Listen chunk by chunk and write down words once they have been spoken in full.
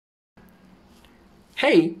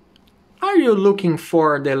Hey, are you looking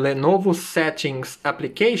for the Lenovo Settings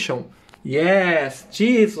application? Yes,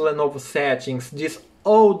 this Lenovo Settings, this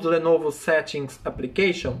old Lenovo Settings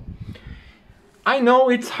application. I know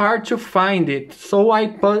it's hard to find it, so I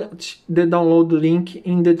put the download link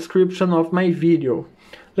in the description of my video.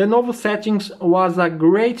 Lenovo Settings was a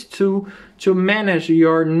great tool to manage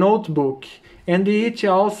your notebook, and it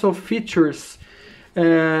also features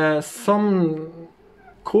some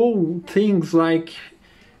cool things like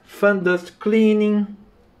fan dust cleaning,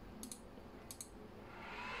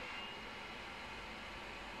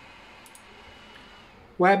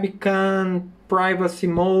 webcam privacy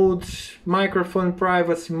mode, microphone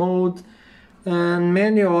privacy mode, and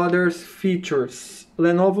many other features.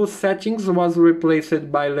 Lenovo Settings was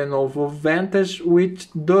replaced by Lenovo Vantage, which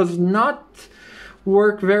does not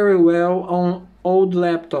work very well on old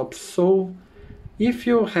laptops. So if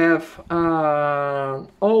you have an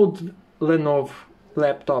old Lenovo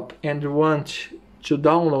laptop and want to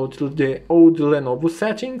download the old Lenovo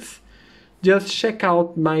Settings, just check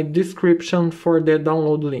out my description for the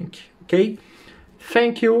download link. Okay?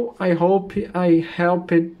 Thank you. I hope I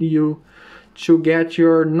helped you to get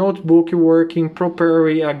your notebook working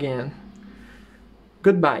properly again.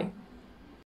 Goodbye.